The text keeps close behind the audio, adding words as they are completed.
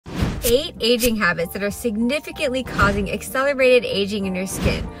8 aging habits that are significantly causing accelerated aging in your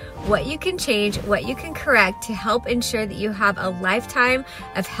skin. What you can change, what you can correct to help ensure that you have a lifetime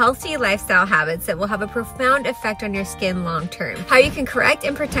of healthy lifestyle habits that will have a profound effect on your skin long term. How you can correct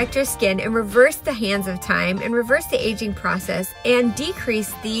and protect your skin and reverse the hands of time and reverse the aging process and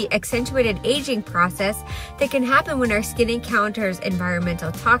decrease the accentuated aging process that can happen when our skin encounters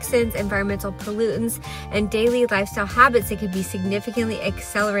environmental toxins, environmental pollutants, and daily lifestyle habits that could be significantly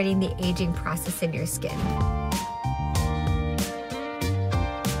accelerating the aging process in your skin.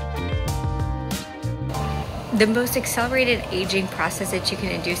 The most accelerated aging process that you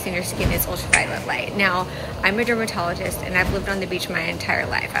can induce in your skin is ultraviolet light. Now, I'm a dermatologist and I've lived on the beach my entire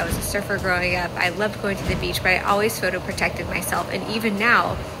life. I was a surfer growing up. I loved going to the beach, but I always photo protected myself. And even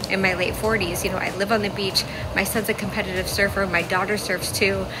now, in my late 40s, I live on the beach. My son's a competitive surfer. My daughter surfs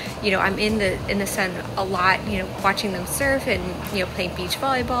too. I'm in the sun a lot, watching them surf and, playing beach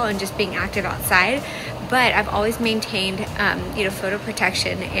volleyball and just being active outside. But I've always maintained, photo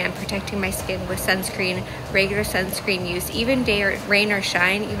protection and protecting my skin with sunscreen, regular sunscreen use, even day or rain or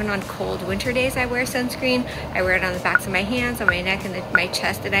shine. Even on cold winter days, I wear sunscreen. I wear it on the backs of my hands, on my neck, and my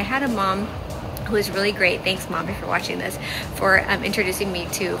chest. And I had a mom who was really great. Thanks, Mom, if you're watching this, for introducing me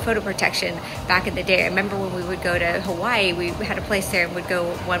to photo protection back in the day. I remember when we would go to Hawaii, we had a place there and would go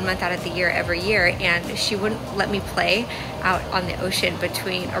 1 month out of the year every year, and she wouldn't let me play out on the ocean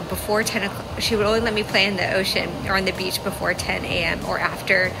before 10 o'clock. She would only let me play in the ocean or on the beach before 10 a.m. or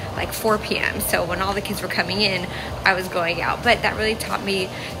after like 4 p.m. So when all the kids were coming in, I was going out. But that really taught me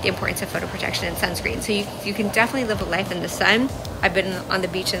the importance of photo protection and sunscreen. So you can definitely live a life in the sun. I've been on the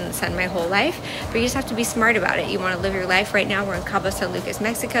beach in the sun my whole life, but you just have to be smart about it. You want to live your life. Right now we're in Cabo San Lucas,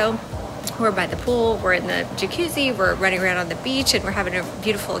 Mexico. We're by the pool, we're in the jacuzzi, we're running around on the beach, and we're having a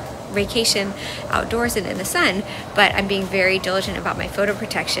beautiful vacation outdoors and in the sun. But I'm being very diligent about my photo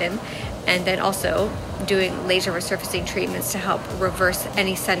protection, and then also doing laser resurfacing treatments to help reverse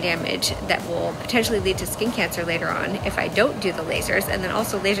any sun damage that will potentially lead to skin cancer later on if I don't do the lasers. And then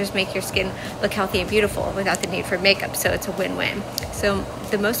also lasers make your skin look healthy and beautiful without the need for makeup, so it's a win-win. So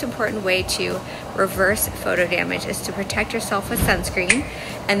the most important way to reverse photo damage is to protect yourself with sunscreen,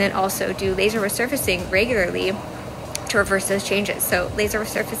 and then also do laser resurfacing regularly to reverse those changes. So laser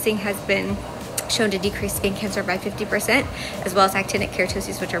resurfacing has been shown to decrease skin cancer by 50%, as well as actinic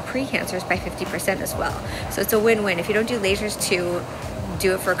keratosis, which are pre-cancers, by 50% as well. So it's a win-win. If you don't do lasers to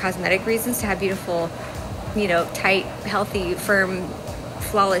do it for cosmetic reasons, to have beautiful, tight, healthy, firm,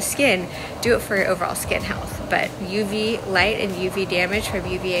 flawless skin, do it for your overall skin health. But UV light and UV damage from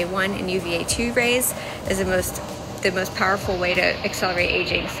UVA1 and UVA2 rays is the most powerful way to accelerate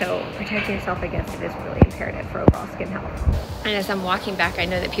aging. So protecting yourself against it is really imperative for overall skin health. And as I'm walking back, I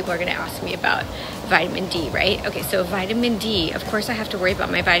know that people are going to ask me about vitamin D, right? Okay, so vitamin D, of course I have to worry about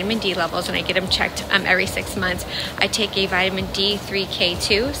my vitamin D levels, and I get them checked every 6 months. I take a vitamin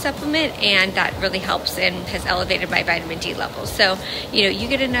D3K2 supplement, and that really helps and has elevated my vitamin D levels. So, you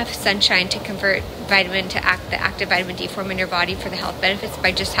get enough sunshine to convert vitamin to the active vitamin D form in your body for the health benefits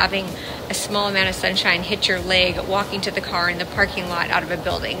by just having a small amount of sunshine hit your leg walking to the car in the parking lot out of a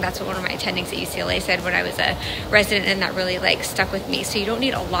building. That's what one of my attendings at UCLA said when I was a resident, and that really stuck with me. So you don't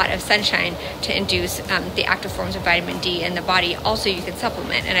need a lot of sunshine to induce the active forms of vitamin D in the body. Also, you can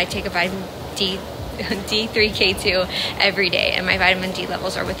supplement, and I take a vitamin D3K2 every day, and my vitamin D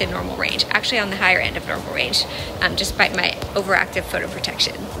levels are within normal range, actually on the higher end of normal range, despite my overactive photo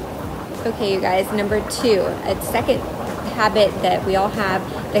protection. Okay, you guys, number 2, a second habit that we all have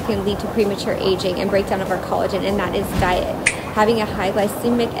that can lead to premature aging and breakdown of our collagen, and that is diet. Having a high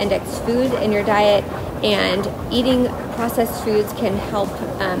glycemic index food in your diet and eating processed foods can help,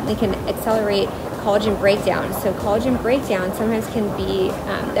 they can accelerate collagen breakdown. So collagen breakdown sometimes can be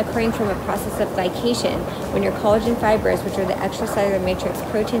occurring from a process of glycation, when your collagen fibers, which are the extracellular matrix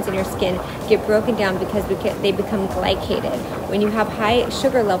proteins in your skin, get broken down because they become glycated. When you have high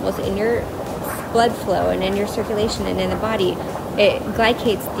sugar levels in your blood flow and in your circulation and in the body, it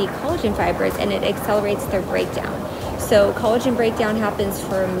glycates the collagen fibers and it accelerates their breakdown. So collagen breakdown happens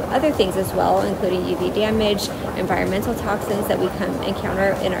from other things as well, including UV damage, environmental toxins that we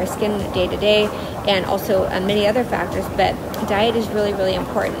encounter in our skin day to day, and also many other factors, but diet is really, really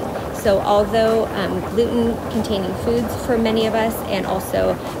important. So although gluten-containing foods for many of us, and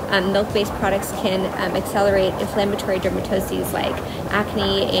also milk-based products can accelerate inflammatory dermatoses like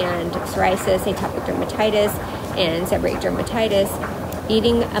acne and psoriasis, atopic dermatitis, and seborrheic dermatitis,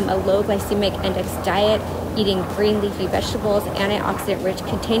 eating a low glycemic index diet, eating green leafy vegetables, antioxidant-rich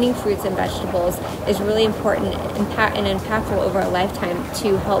containing fruits and vegetables is really important and impactful over a lifetime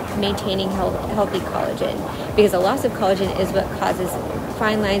to help maintaining healthy collagen, because a loss of collagen is what causes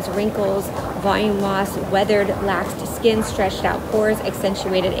fine lines, wrinkles, volume loss, weathered, laxed skin, stretched out pores,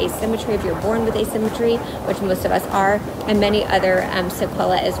 accentuated asymmetry if you're born with asymmetry, which most of us are, and many other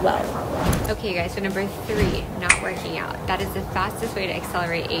sequelae as well. Okay guys, so number 3, not working out. That is the fastest way to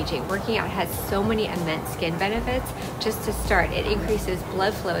accelerate aging. Working out has so many immense skin benefits. Just to start, it increases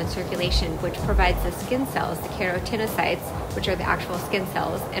blood flow and circulation, which provides the skin cells, the keratinocytes, which are the actual skin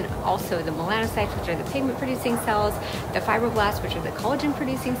cells, and also the melanocytes, which are the pigment producing cells, the fibroblasts, which are the collagen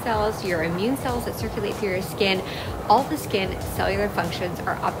producing cells, your immune cells that circulate through your skin. All the skin cellular functions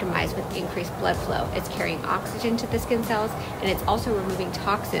are optimized with increased blood flow. It's carrying oxygen to the skin cells, and it's also removing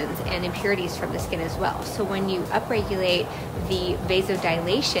toxins and impurities from the skin as well. So when you upregulate the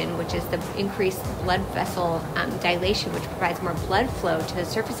vasodilation, which is the increased blood vessel dilation, which provides more blood flow to the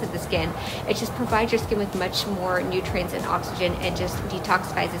surface of the skin, it just provides your skin with much more nutrients and oxygen, and just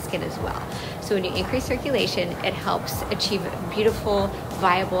detoxifies the skin as well. So when you increase circulation, it helps achieve beautiful,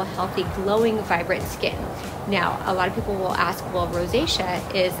 viable, healthy, glowing, vibrant skin. Now, a lot of people will ask, well,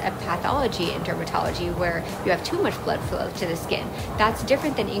 rosacea is a pathology in dermatology where you have too much blood flow to the skin. That's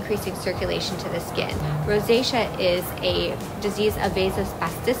different than increasing circulation to the skin. Rosacea is a disease of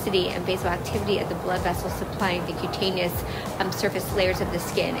vasospasticity and vasoactivity of the blood vessels supplying the cutaneous surface layers of the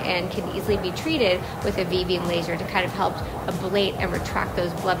skin, and can easily be treated with a vaping laser to kind of help ablate and retract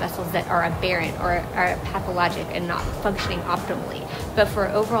those blood vessels that are aberrant or are pathologic and not functioning optimally. But for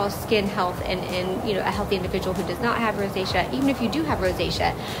overall skin health and a healthy individual who does not have rosacea, even if you do have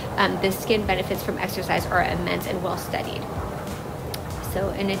rosacea, the skin benefits from exercise are immense and well studied. So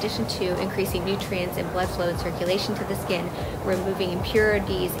in addition to increasing nutrients and blood flow and circulation to the skin, removing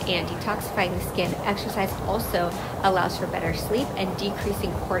impurities and detoxifying the skin, exercise also allows for better sleep and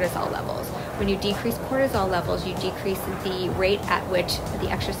decreasing cortisol levels. When you decrease cortisol levels, you decrease the rate at which the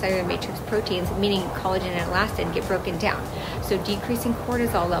extracellular matrix proteins, meaning collagen and elastin, get broken down. So decreasing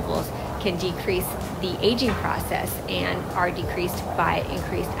cortisol levels can decrease the aging process and are decreased by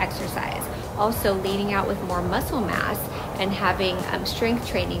increased exercise. Also, leaning out with more muscle mass and having strength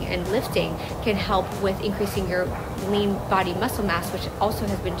training and lifting can help with increasing your lean body muscle mass, which also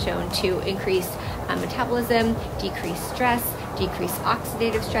has been shown to increase metabolism, decrease stress, decrease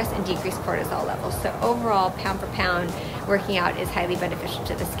oxidative stress, and decrease cortisol levels. So overall, pound for pound, working out is highly beneficial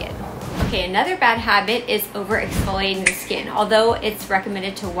to the skin. Okay, another bad habit is over-exfoliating the skin. Although it's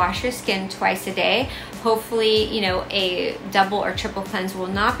recommended to wash your skin twice a day, hopefully, a double or triple cleanse will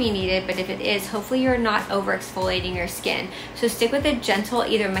not be needed, but if it is, hopefully you're not over-exfoliating your skin. So stick with a gentle,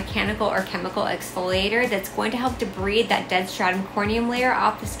 either mechanical or chemical exfoliator that's going to help debride that dead stratum corneum layer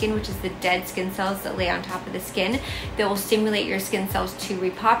off the skin, which is the dead skin cells that lay on top of the skin, that will stimulate your skin cells to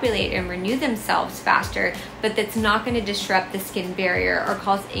repopulate and renew themselves faster, but that's not going to disrupt the skin barrier or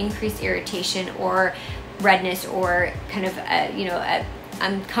cause increased irritation or redness or kind of a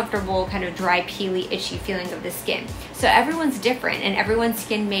uncomfortable, kind of dry, peely, itchy feeling of the skin. So everyone's different, and everyone's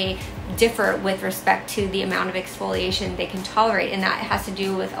skin may differ with respect to the amount of exfoliation they can tolerate, and that has to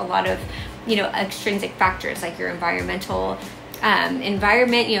do with a lot of extrinsic factors like your environmental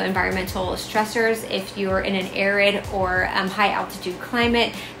environment, environmental stressors. If you're in an arid or high altitude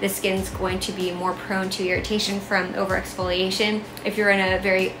climate, the skin's going to be more prone to irritation from over-exfoliation. If you're in a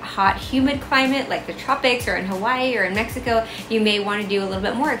very hot, humid climate like the tropics or in Hawaii or in Mexico, you may want to do a little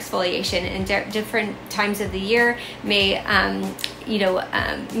bit more exfoliation, and different times of the year may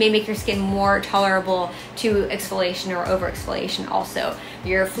make your skin more tolerable to exfoliation or over-exfoliation. Also,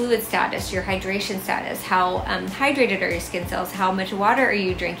 your fluid status, your hydration status, how hydrated are your skin cells, how much water are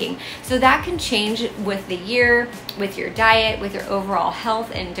you drinking. So that can change with the year, with your diet, with your overall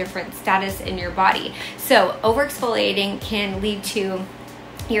health and different status in your body. So over-exfoliating can lead to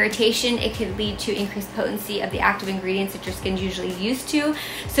irritation. It could lead to increased potency of the active ingredients that your skin's usually used to.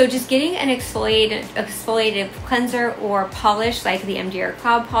 So just getting an exfoliative cleanser or polish like the MDR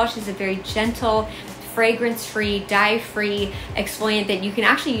Cloud Polish is a very gentle, fragrance-free, dye-free exfoliant that you can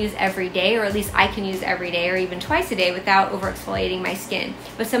actually use every day, or at least I can use every day or even twice a day without over-exfoliating my skin.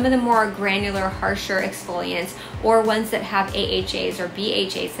 But some of the more granular, harsher exfoliants, or ones that have AHAs or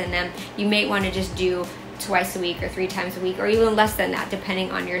BHAs in them, you may want to just do twice a week or 3 times a week, or even less than that,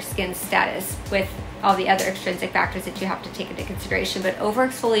 depending on your skin status, with all the other extrinsic factors that you have to take into consideration. But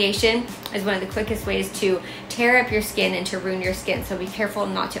over-exfoliation is one of the quickest ways to tear up your skin and to ruin your skin, so be careful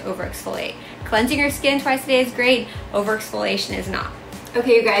not to over-exfoliate. Cleansing your skin twice a day is great, over-exfoliation is not.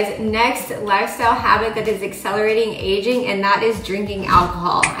 Okay, you guys, next lifestyle habit that is accelerating aging, and that is drinking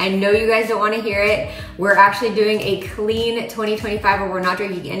alcohol. I know you guys don't want to hear it. We're actually doing a clean 2025 where we're not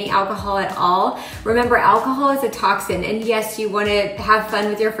drinking any alcohol at all. Remember, alcohol is a toxin, and yes, you want to have fun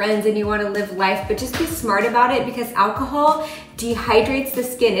with your friends and you want to live life, but just be smart about it because alcohol dehydrates the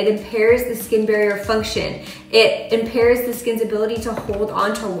skin. It impairs the skin barrier function. It impairs the skin's ability to hold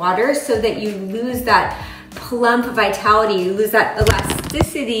onto water so that you lose that plump vitality, you lose that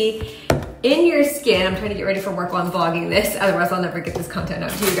elasticity in your skin. I'm trying to get ready for work while I'm vlogging this, otherwise I'll never get this content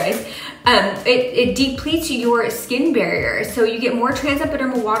out to you guys. It depletes your skin barrier, so you get more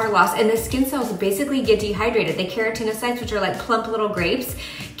transepidermal water loss, and the skin cells basically get dehydrated. The keratinocytes, which are like plump little grapes,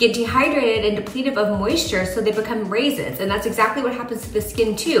 get dehydrated and depleted of moisture, so they become raisins, and that's exactly what happens to the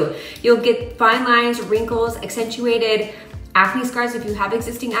skin too. You'll get fine lines, wrinkles, accentuated acne scars. If you have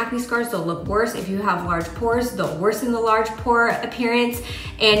existing acne scars, they'll look worse. If you have large pores, they'll worsen the large pore appearance,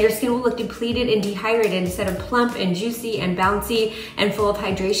 and your skin will look depleted and dehydrated instead of plump and juicy and bouncy and full of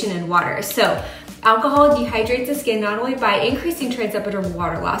hydration and water. So alcohol dehydrates the skin not only by increasing transepidermal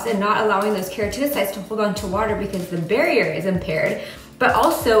water loss and not allowing those keratinocytes to hold on to water because the barrier is impaired, but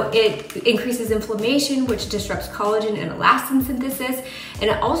also it increases inflammation, which disrupts collagen and elastin synthesis, and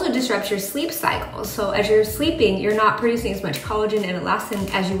it also disrupts your sleep cycle. So as you're sleeping, you're not producing as much collagen and elastin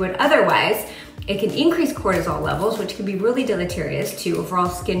as you would otherwise. It can increase cortisol levels, which can be really deleterious to overall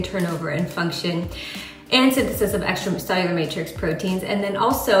skin turnover and function, and synthesis of extracellular matrix proteins. And then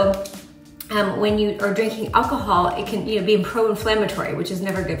also, when you are drinking alcohol, it can be pro-inflammatory, which is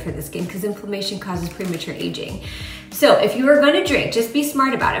never good for the skin because inflammation causes premature aging. So if you are going to drink, just be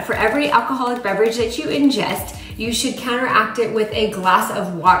smart about it. For every alcoholic beverage that you ingest, you should counteract it with a glass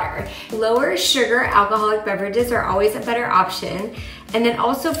of water. Lower sugar alcoholic beverages are always a better option. And then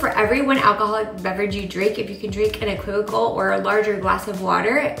also for every one alcoholic beverage you drink, if you can drink an equivocal or a larger glass of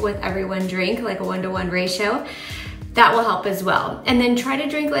water with every one drink, like a 1-to-1 ratio, that will help as well. And then try to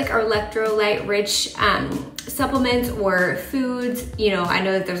drink like our electrolyte rich supplements or foods. I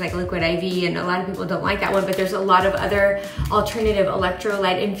know that there's like liquid IV and a lot of people don't like that one, but there's a lot of other alternative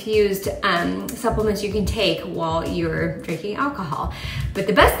electrolyte infused supplements you can take while you're drinking alcohol. But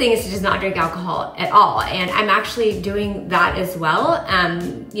the best thing is to just not drink alcohol at all. And I'm actually doing that as well,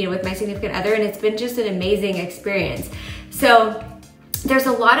 with my significant other, and it's been just an amazing experience. So there's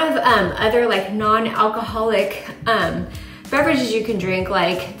a lot of other like non-alcoholic beverages you can drink.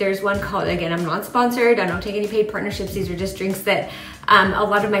 Like there's one called, again, I'm not sponsored, I don't take any paid partnerships. These are just drinks that a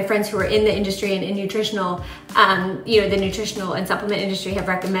lot of my friends who are in the industry and in nutritional, the nutritional and supplement industry have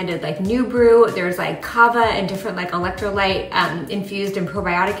recommended, like New Brew. There's like kava and different like electrolyte infused and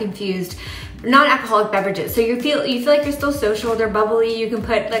probiotic infused non-alcoholic beverages. So you feel like you're still social, they're bubbly, you can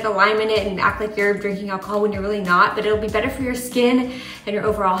put like a lime in it and act like you're drinking alcohol when you're really not, but it'll be better for your skin and your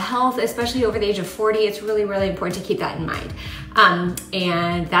overall health, especially over the age of 40. It's really, really important to keep that in mind.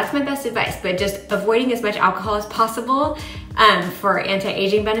 And that's my best advice, but just avoiding as much alcohol as possible for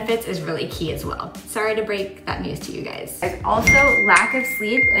anti-aging benefits is really key as well. Sorry to break that news to you guys. Also, lack of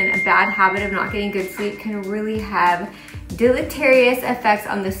sleep and a bad habit of not getting good sleep can really have deleterious effects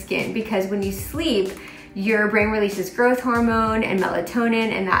on the skin, because when you sleep, your brain releases growth hormone and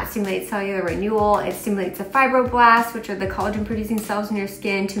melatonin, and that stimulates cellular renewal. It stimulates the fibroblasts, which are the collagen producing cells in your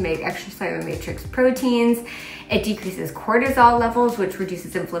skin, to make extracellular matrix proteins. It decreases cortisol levels, which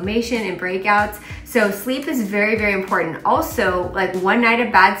reduces inflammation and breakouts. So sleep is very, very important. Also, like one night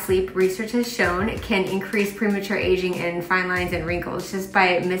of bad sleep, research has shown, can increase premature aging and fine lines and wrinkles just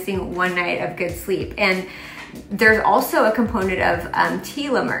by missing one night of good sleep. And there's also a component of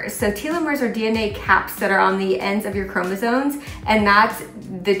telomeres. So telomeres are DNA caps that are on the ends of your chromosomes, and that's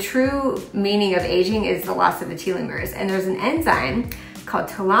the true meaning of aging, is the loss of the telomeres. And there's an enzyme called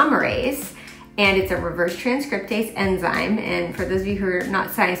telomerase, and it's a reverse transcriptase enzyme. And for those of you who are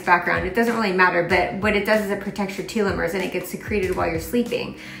not science background, it doesn't really matter, but what it does is it protects your telomeres, and it gets secreted while you're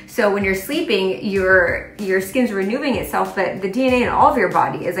sleeping. So when you're sleeping, your skin's renewing itself, but the DNA in all of your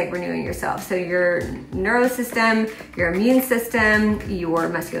body is like renewing yourself. So your nervous system, your immune system, your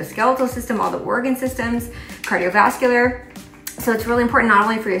musculoskeletal system, all the organ systems, cardiovascular. So it's really important not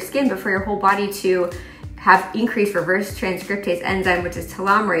only for your skin, but for your whole body to have increased reverse transcriptase enzyme, which is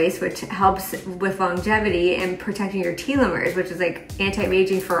telomerase, which helps with longevity and protecting your telomeres, which is like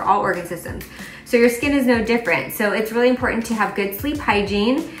anti-aging for all organ systems. So your skin is no different. So it's really important to have good sleep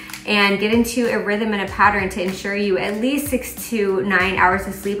hygiene and get into a rhythm and a pattern to ensure you at least 6 to 9 hours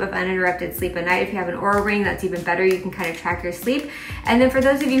of sleep, of uninterrupted sleep a night. If you have an Oura ring, that's even better. You can kind of track your sleep. And then for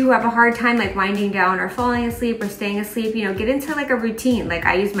those of you who have a hard time like winding down or falling asleep or staying asleep, get into like a routine. Like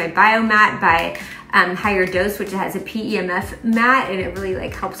I use my biomat by Higher Dose, which has a PEMF mat, and it really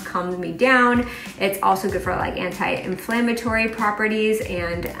like helps calm me down. It's also good for like anti-inflammatory properties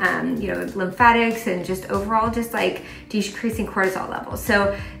and you know, lymphatics, and just overall just like decreasing cortisol levels.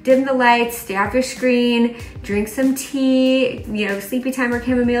 So dim the lights, stay off your screen, drink some tea, you know, sleepy time or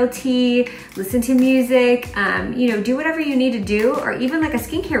chamomile tea, listen to music, you know, do whatever you need to do, or even like a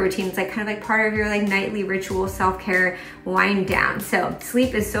skincare routine. It's like kind of like part of your like nightly ritual self-care wind down. So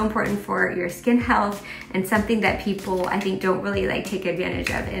sleep is so important for your skin health, and something that people I think don't really like take advantage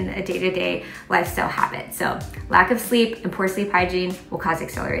of in a day-to-day lifestyle habit. So lack of sleep and poor sleep hygiene will cause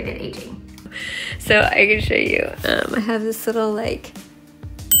accelerated aging. So I can show you, I have this little like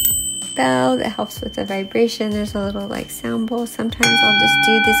bell that helps with the vibration. There's a little like sound bowl. Sometimes I'll just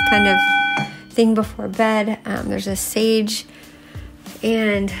do this kind of thing before bed. There's a sage,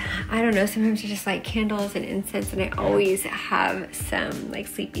 and I don't know, sometimes I just like candles and incense, and I always have some like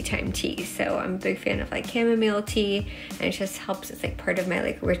sleepy time tea. So I'm a big fan of like chamomile tea, and it just helps. It's like part of my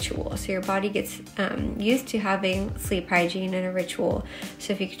like ritual. So your body gets used to having sleep hygiene and a ritual.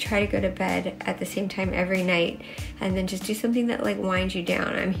 So if you could try to go to bed at the same time every night, and then just do something that like winds you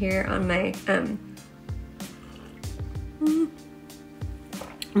down. I'm here on my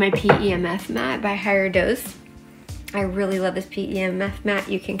my PEMF mat by Higher Dose. I really love this PEMF mat.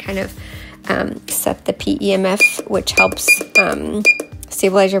 You can kind of set the PEMF, which helps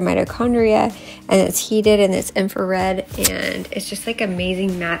stabilize your mitochondria, and it's heated and it's infrared, and it's just like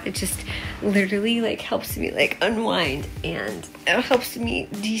amazing mat. It just literally like helps me like unwind, and it helps me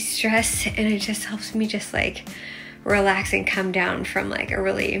de-stress, and it just helps me just like relax and come down from like a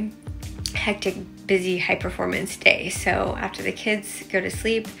really hectic, busy, high performance day. So after the kids go to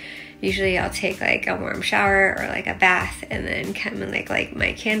sleep, usually I'll take like a warm shower or like a bath, and then come and like light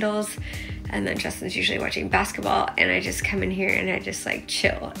my candles, and then Justin's usually watching basketball, and I just come in here and I just like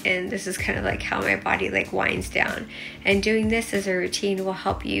chill. And this is kind of like how my body like winds down, and doing this as a routine will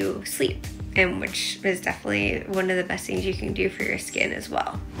help you sleep, and which is definitely one of the best things you can do for your skin as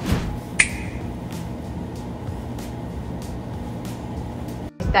well.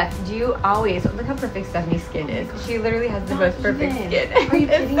 Steph, do you always look how perfect Stephanie's skin is? She literally has the most perfect skin. Are you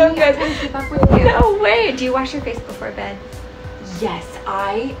kidding so me? good. I can't keep up with you. No way. Do you wash your face before bed? Yes,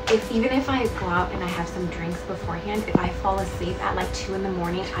 even if I go out and I have some drinks beforehand, if I fall asleep at like 2 in the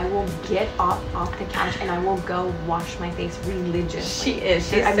morning, I will get off the couch and I will go wash my face religiously. She is.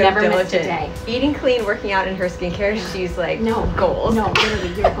 She's I've so never diligent. missed a day. Eating clean, working out in her skincare, she's like goals. No,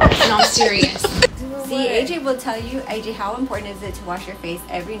 literally, you're goals. No, I'm serious. See, AJ will tell you, AJ, how important is it to wash your face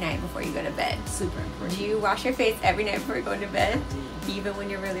every night before you go to bed? Super important. Do you wash your face every night before you go to bed? Even when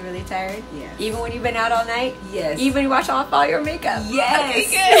you're really, really tired? Yes. Even when you've been out all night? Yes. Even when you wash off all your makeup? Yes.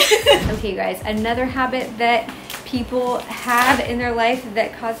 Okay, good. Okay, guys, another habit that people have in their life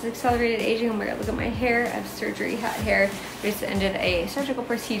that causes accelerated aging. Oh my god, look at my hair. I have surgery hat hair. We just ended a surgical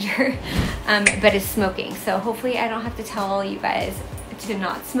procedure, but it's smoking. So hopefully I don't have to tell you guys to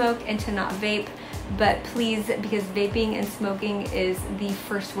not smoke and to not vape. But please, because vaping and smoking is the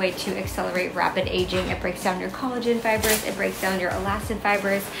first way to accelerate rapid aging. It breaks down your collagen fibers, it breaks down your elastin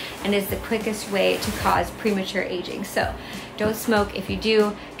fibers, and is the quickest way to cause premature aging. So don't smoke. If you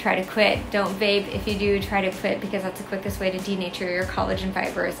do, try to quit. Don't vape. If you do, try to quit, because that's the quickest way to denature your collagen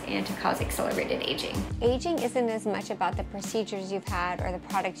fibers and to cause accelerated aging. Aging isn't as much about the procedures you've had or the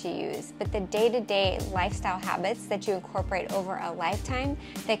products you use, but the day-to-day lifestyle habits that you incorporate over a lifetime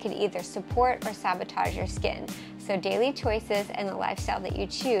that can either support or sabotage your skin. So daily choices and the lifestyle that you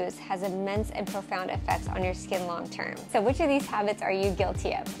choose has immense and profound effects on your skin long term. So which of these habits are you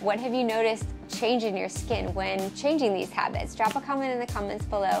guilty of? What have you noticed change in your skin when changing these habits? Drop a comment in the comments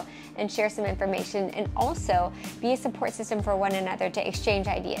below and share some information, and also be a support system for one another to exchange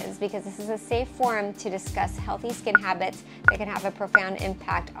ideas, because this is a safe forum to discuss healthy skin habits that can have a profound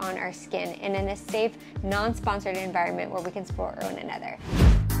impact on our skin, and in a safe, non-sponsored environment where we can support one another.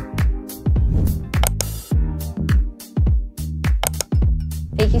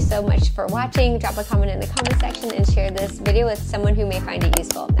 Thank you so much for watching. Drop a comment in the comment section and share this video with someone who may find it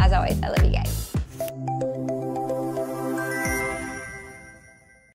useful. As always, I love you guys.